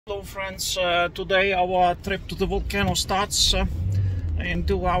Hello friends, today our trip to the volcano starts. In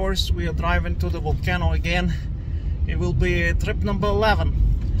 2 hours we are driving to the volcano again. It will be trip number 11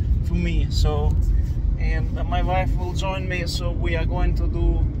 for me, and my wife will join me, so we are going to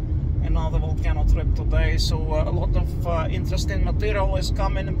do another volcano trip today. So a lot of interesting material is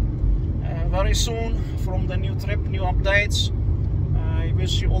coming very soon from the new trip, new updates. I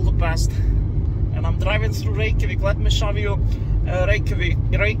wish you all the best. And I'm driving through Reykjavik. Let me show you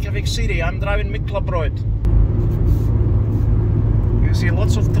Reykjavik city. I'm driving Miklabraut. You see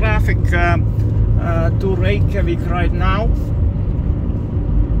lots of traffic to Reykjavik right now.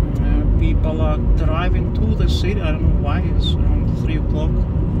 People are driving to the city. I don't know why, it's around 3 o'clock.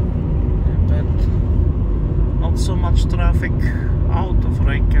 But not so much traffic out of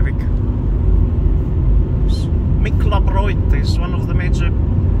Reykjavik. Miklabraut is one of the major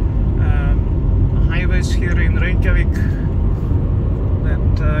highways here in Reykjavik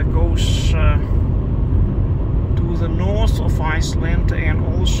that goes to the north of Iceland and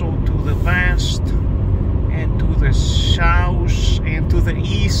also to the west and to the south and to the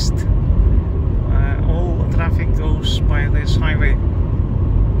east. All the traffic goes by this highway.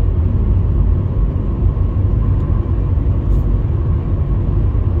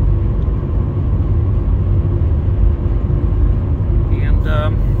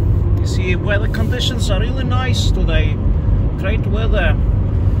 You see, weather conditions are really nice today. Great weather.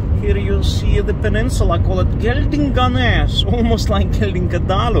 Here you see the peninsula, call it Geldinganes, almost like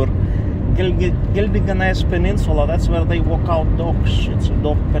Geldingadalur. Geldinganes Peninsula, that's where they walk out dogs. It's a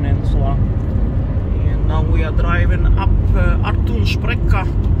dog peninsula. And now we are driving up Artunsbrekka,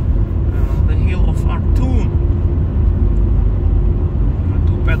 the hill of Artun. There are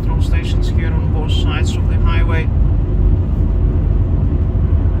 2 petrol stations here on both sides of the highway.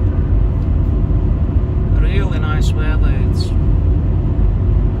 Really nice weather. It's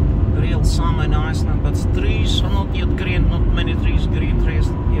real summer in Iceland, but trees are not yet green, not many trees, green trees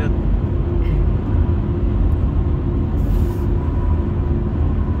yet.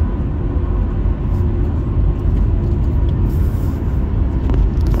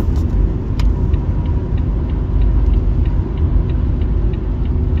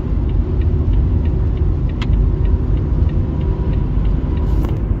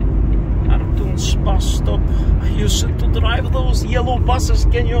 Bus stop. I used to drive those yellow buses.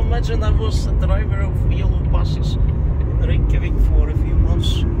 Can you imagine? I was a driver of yellow buses in Reykjavik for a few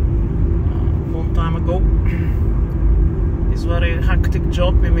months, a long time ago. It's a very hectic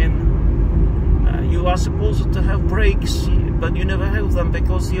job. I mean, you are supposed to have breaks, but you never have them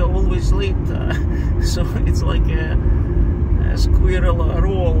because you're always late. So it's like a squirrel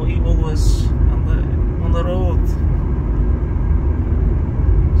roll. You're always on the road.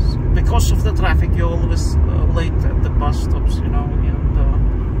 Because of the traffic, you're always late at the bus stops, you know, and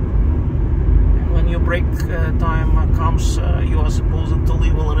when your break time comes, you are supposed to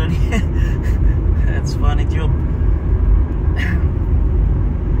leave already. That's a funny job.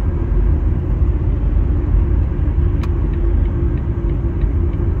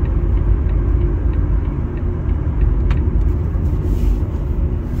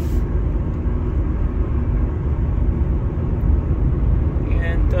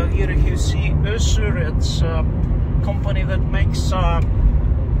 Here you see Össur. It's a company that makes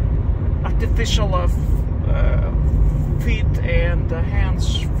artificial feet and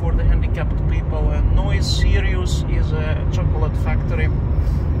hands for the handicapped people. And Noise Sirius is a chocolate factory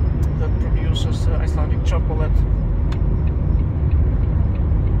that produces Icelandic chocolate.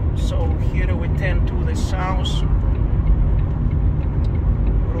 So here we tend to the south,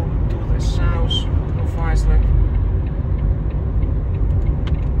 road to the south of Iceland.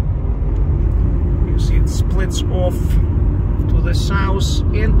 It splits off to the south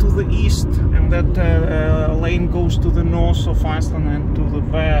and to the east, and that lane goes to the north of Iceland and to the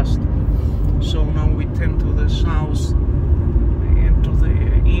west. So now we tend to the south and to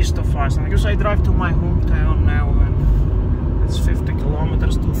the east of Iceland, because I drive to my hometown now, and it's 50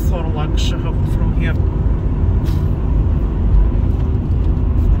 kilometers to Thorlags from here.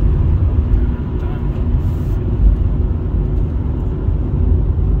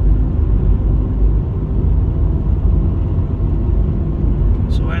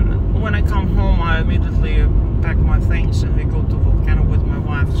 When I come home, I immediately pack my things and we go to volcano with my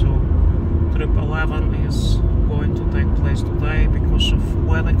wife. So trip 11 is going to take place today because of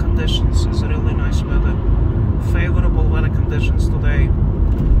weather conditions. It's really nice weather, favorable weather conditions today.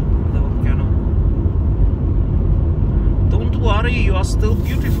 The volcano. Don't worry, you are still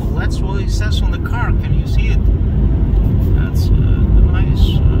beautiful. That's what it says on the car. Can you see it? That's a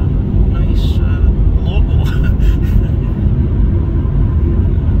nice logo.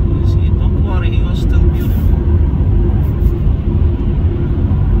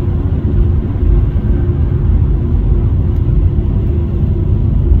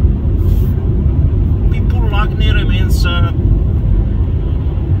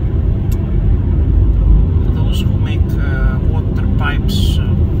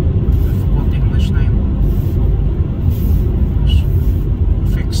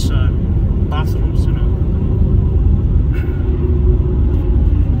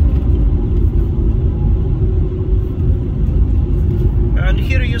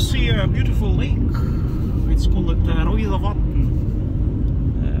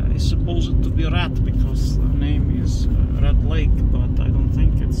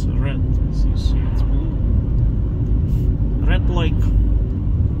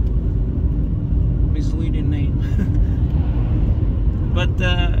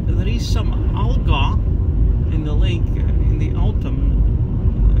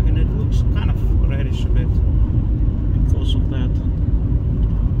 flourish a bit because of that.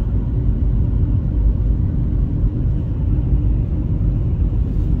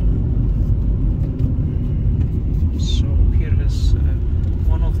 So here is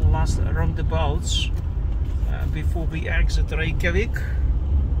one of the last roundabouts before we exit Reykjavik.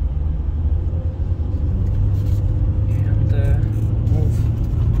 Move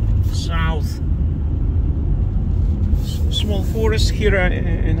south. Small forest here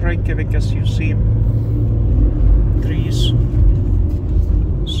in Reykjavik, as you see, trees.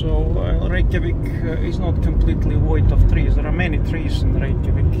 So Reykjavik is not completely void of trees. There are many trees in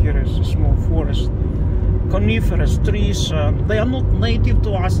Reykjavik. Here is a small forest. Coniferous trees. They are not native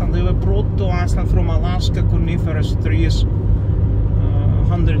to Iceland. They were brought to Iceland from Alaska. Coniferous trees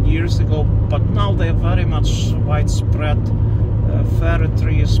 100 years ago, but now they are very much widespread. Fir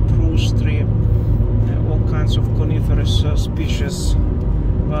tree, spruce tree, all kinds of coniferous species,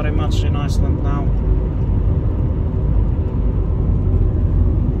 very much in Iceland now.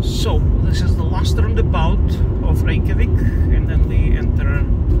 So this is the last roundabout of Reykjavik, and then we enter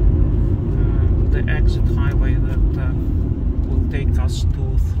the exit highway that will take us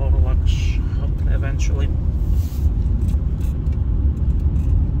to Thorlakshavn eventually.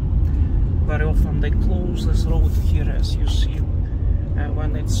 Very often they close this road here, as you see,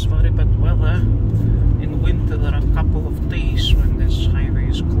 when it's very bad weather. In winter there are a couple of days when this highway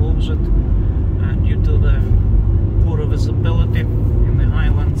is closed due to the poor visibility in the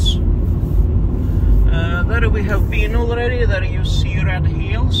highlands. There we have been already. There you see red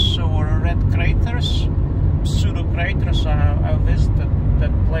hills or red craters, pseudo craters. I visited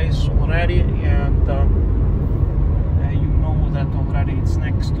that place already, and you know that already. It's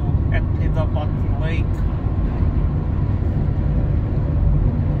next to Etnidavatn Lake.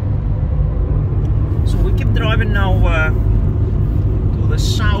 So we keep driving now to the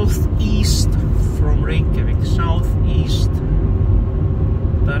southeast from Reykjavik, southeast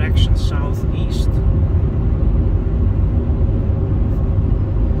direction, southeast.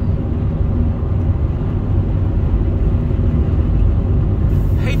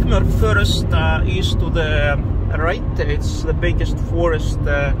 Heidmörk forest is to the right. It's the biggest forest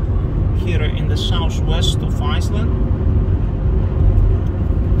here in the southwest of Iceland.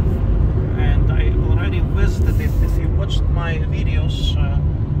 And I already visited it. If you watched my videos,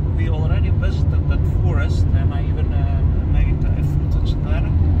 we already visited that forest, and I even made a footage there.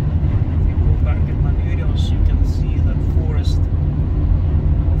 If you go back in my videos, you can see that forest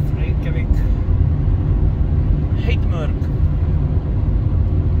of Reykjavik. Heidmörk.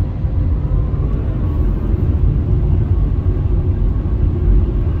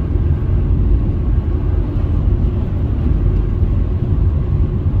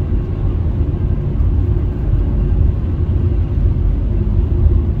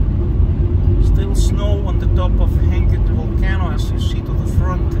 Top of Threngsli Volcano, as you see to the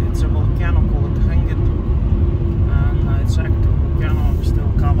front. It's a volcano called Threngsli, and it's active volcano,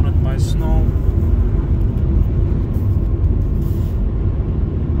 still covered by snow.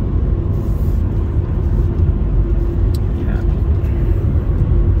 Yeah.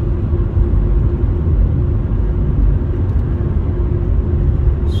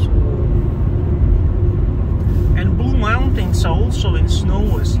 So, and Blue Mountains are also in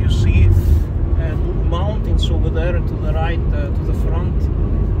snow, as you see. Mountains over there to the right, to the front,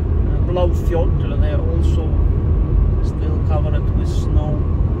 Blaufjall, they are also still covered with snow.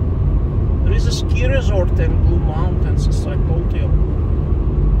 There is a ski resort in Blue Mountains, as I told you,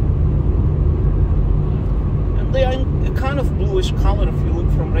 and they are in a kind of bluish color. If you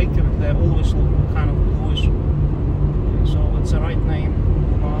look from Reykjavik, they always look kind of bluish, so it's the right name,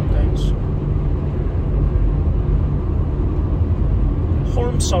 Blue Mountains.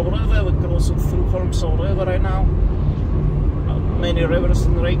 Holmsá River, we're crossing through Holmsá River right now. Many rivers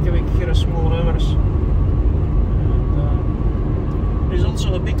in Reykjavik, here are small rivers. And, there's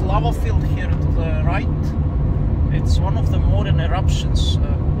also a big lava field here to the right. It's one of the modern eruptions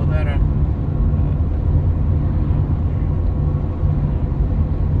over there.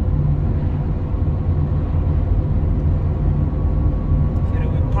 Here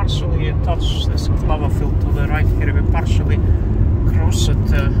we partially touch this lava field to the right. Here we partially cross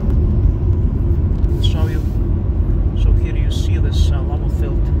it. I'll show you. So here you see this lava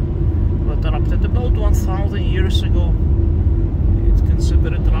field that erupted about 1,000 years ago. It's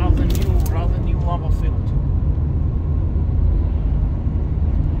considered rather new lava field.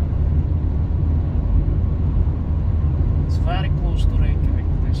 It's very close to Reykjavik,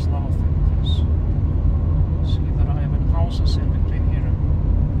 this lava field is. See, there are even houses in between here.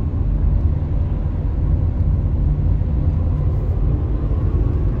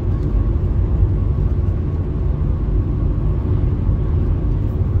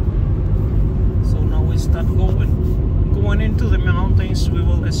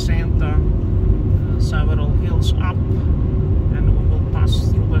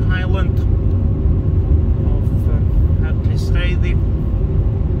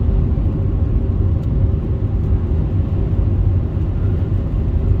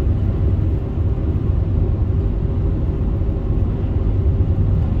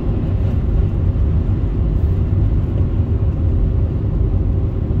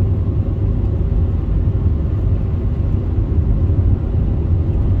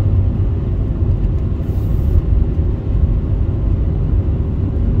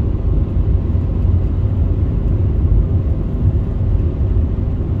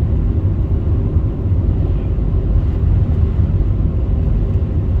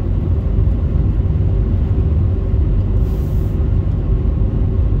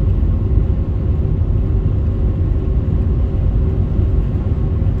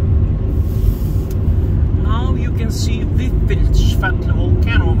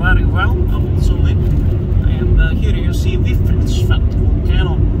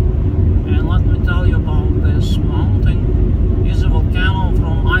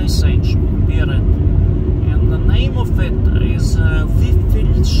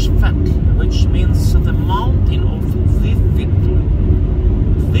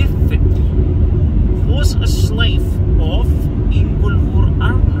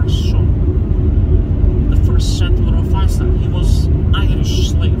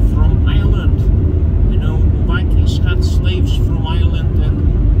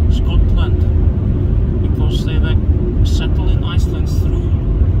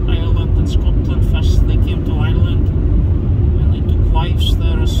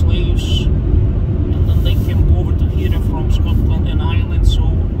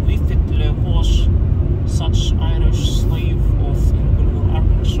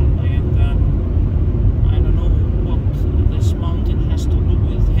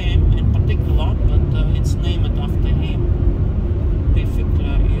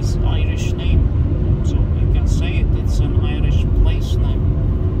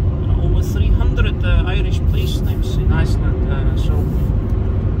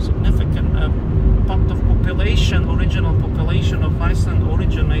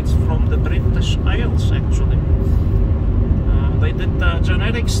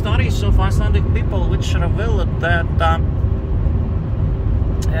 genetic studies of Icelandic people which revealed that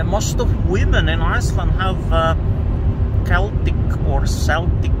most of women in Iceland have Celtic or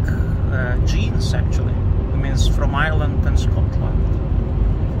Celtic genes, actually. It means from Ireland and Scotland.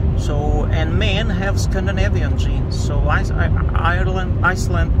 So, and men have Scandinavian genes. So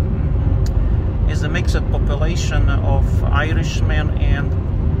Iceland is a mixed population of Irishmen and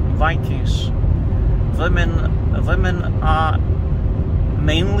Vikings. Women are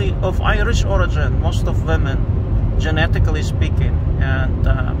mainly of Irish origin, most of women, genetically speaking, and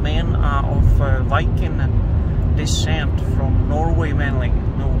men are of Viking descent from Norway mainly,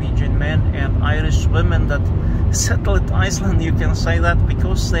 Norwegian men, and Irish women that settled Iceland, you can say that,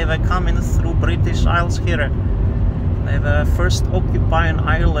 because they were coming through British Isles here. They were first occupying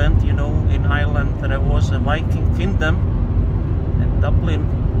Ireland. You know, in Ireland there was a Viking kingdom in Dublin,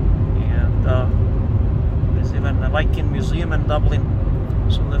 and there's even a Viking museum in Dublin.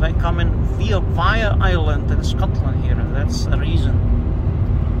 So they were coming via Ireland and Scotland here. That's the reason.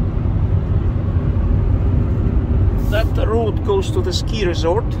 That road goes to the ski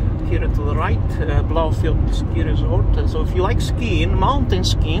resort here to the right, Blaufjord ski resort. And so if you like skiing, mountain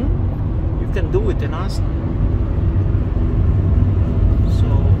skiing, you can do it in Iceland.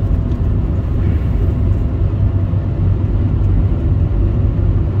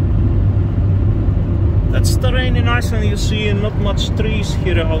 That's terrain in Iceland. You see not much trees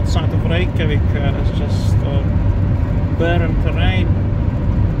here outside of Reykjavik. It's just barren terrain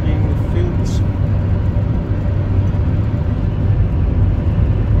in the fields.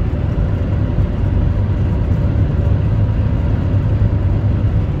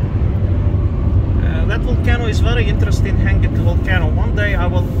 That volcano is very interesting, Hughway volcano. One day I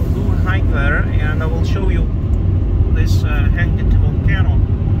will do a hike there and I will show you this Hughway volcano.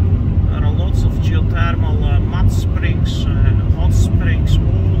 There are lots of geothermal mud springs, hot springs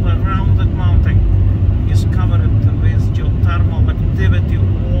all around that mountain. It's covered with geothermal activity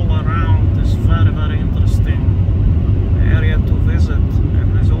all around. It's very, very interesting area to visit,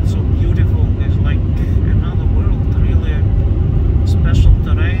 and it's also beautiful. It's like another world, really special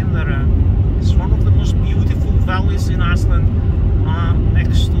terrain there. It's one of the most beautiful valleys in Iceland,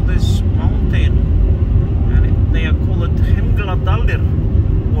 next to this mountain, and they are called Hengladallir,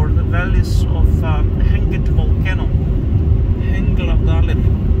 or the valleys of Hughway volcano. Hengladallir.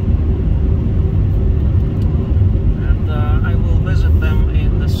 And I will visit them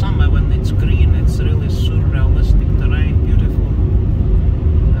in the summer when it's green. It's really surrealistic terrain, beautiful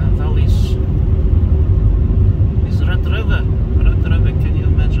valleys. This Red River, can you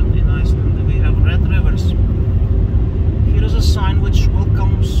imagine, in Iceland we have red rivers. Here is a sign which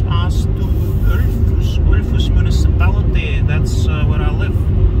welcomes us to Ulfus municipality. That's where I live.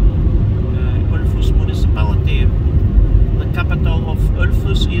 Ulfus municipality. The capital of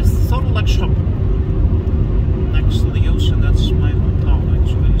Ulfus is Thorlakshavn, next to the ocean. That's my hometown,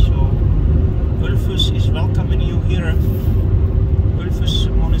 actually. So Ulfus is welcoming you here. Ulfus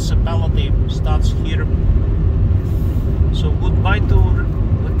municipality starts here. So goodbye to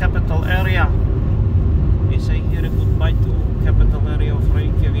the capital area. We say here goodbye to capital area of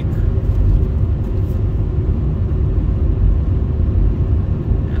Reykjavik.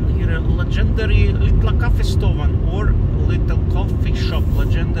 And here legendary Litla Kaffestofan, or little coffee shop,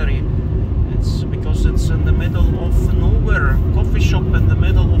 legendary. It's because it's in the middle of nowhere. Coffee shop in the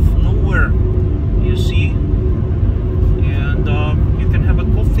middle of nowhere, you see. And you can have a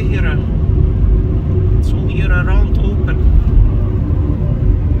coffee here. It's all year around open,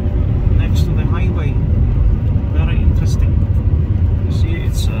 next to the highway. Very interesting. You see,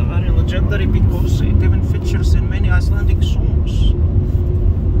 it's very legendary because it even features in many Icelandic songs.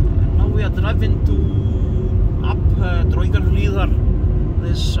 And now we are driving to up Draugarhlíðar.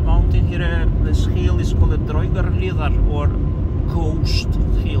 This mountain here, this hill is called Draugarhlíðar, or Ghost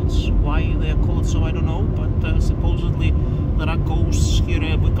Hills. Why they are called so, I don't know, but supposedly there are ghosts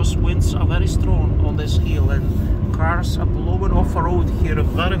here because winds are very strong on this hill and cars are blowing off the road here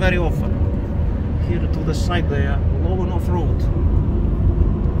very, very often. Here to the side they are blowing off road.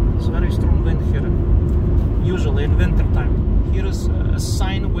 It's very strong wind here, usually in winter time. Here is a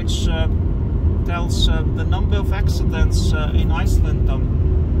sign which tells the number of accidents in Iceland.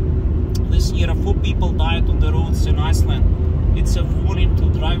 This year 4 people died on the roads in Iceland. It's a warning to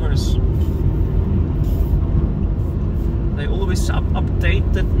drivers. They always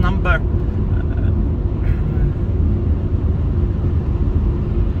update that number.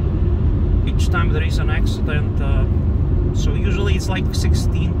 Each time there is an accident. So usually it's like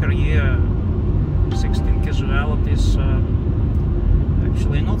 16 per year. 16 casualties.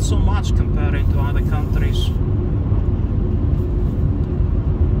 Actually not so much compared to other countries.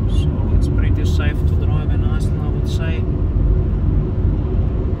 pretty safe to drive in Iceland, I would say.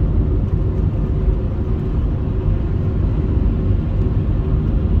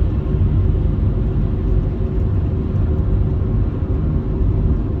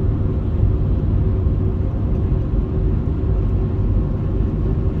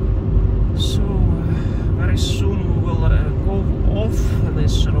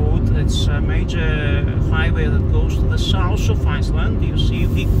 This road, it's a major highway that goes to the south of Iceland. You see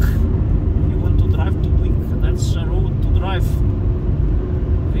Vik. You want to drive to Vik, that's a road to drive.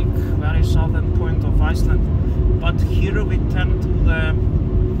 Vik, very southern point of Iceland. But here we tend to the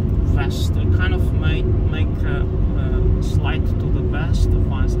west. We kind of make a slide to the west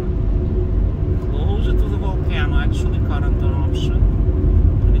of Iceland, closer to the volcano. Actually, current eruption.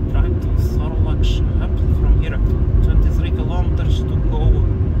 We try to Thorlax up from here. 23 kilometers to go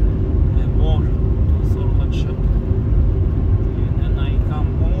more to Thorlax up. And then I come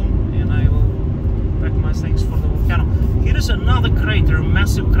home and I will pack my things for the volcano. Here is another crater, a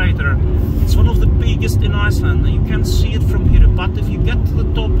massive crater. It's one of the biggest in Iceland. You can see it from here. But if you get to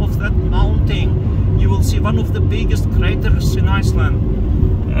the top of that mountain, you will see one of the biggest craters in Iceland.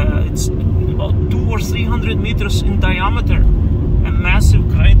 It's about 200 or 300 meters in diameter. A massive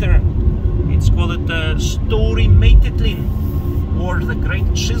crater. It's called the Story Meititlin, or the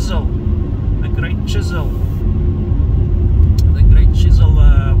Great Chisel. The Great Chisel. The Great Chisel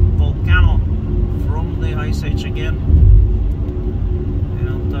volcano from the Ice Age again.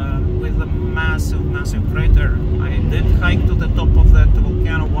 And with a massive, massive crater. I did hike to the top of that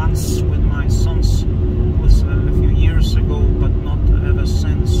volcano once with my sons. It was a few years ago, but not ever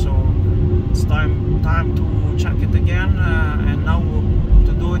since. So it's time to check it again. And now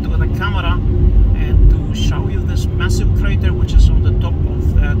to do it with a camera and to show you this massive crater which is on the top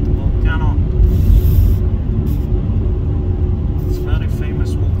of that volcano. It's a very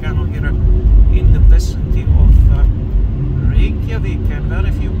famous volcano here in the vicinity of Reykjavik, and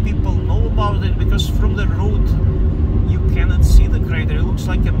very few people know about it because from the road you cannot see the crater. It looks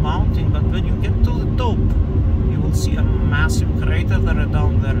like a mountain, but when you get to the top you will see a massive crater there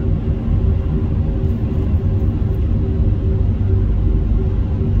down there.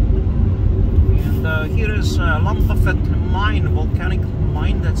 Here is Lambafell mine, volcanic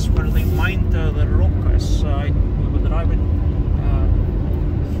mine. That's where they mined the rock as we were driving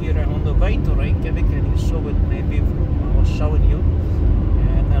here on the way to Reykjavik, and you saw it maybe I was showing you.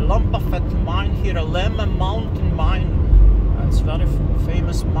 And Lambafell mine here, a Lema mountain mine. It's very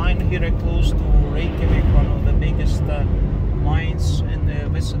famous mine here close to Reykjavik, one of the biggest mines in the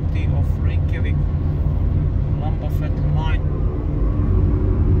vicinity of Reykjavik. Lambafell mine.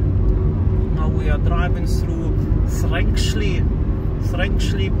 We are driving through Threngsli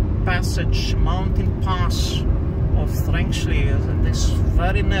passage, mountain pass of Threngsli. This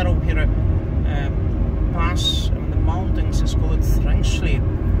very narrow here pass in the mountains is called Threngsli,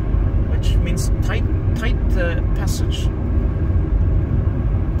 which means tight passage.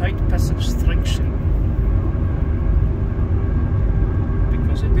 Tight passage Threngsli,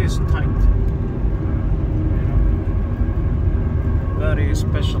 because it is tight. Very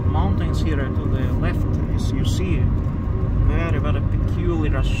special mountains here to the left, as you see. Very, very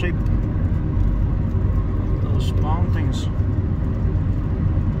peculiar shape. Those mountains.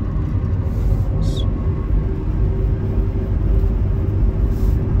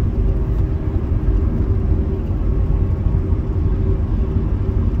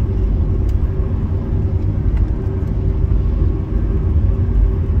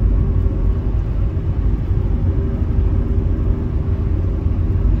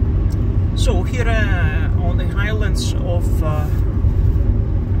 So here on the highlands of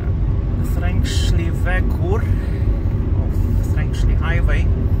Threngsli Vegur, of Threngsli Highway,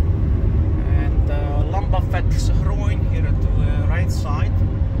 and Lambafellshraun here to the right side.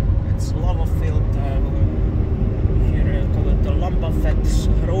 It's lava field here called the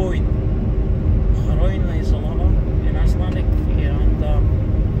Lambafellshraun. Hraun is a lava in Icelandic, and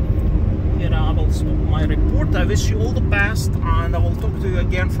here I will stop my report. I wish you all the best, and I will talk to you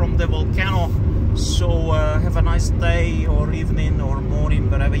again from the volcano. So have a nice day or evening or morning,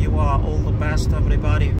 wherever you are. All the best, everybody.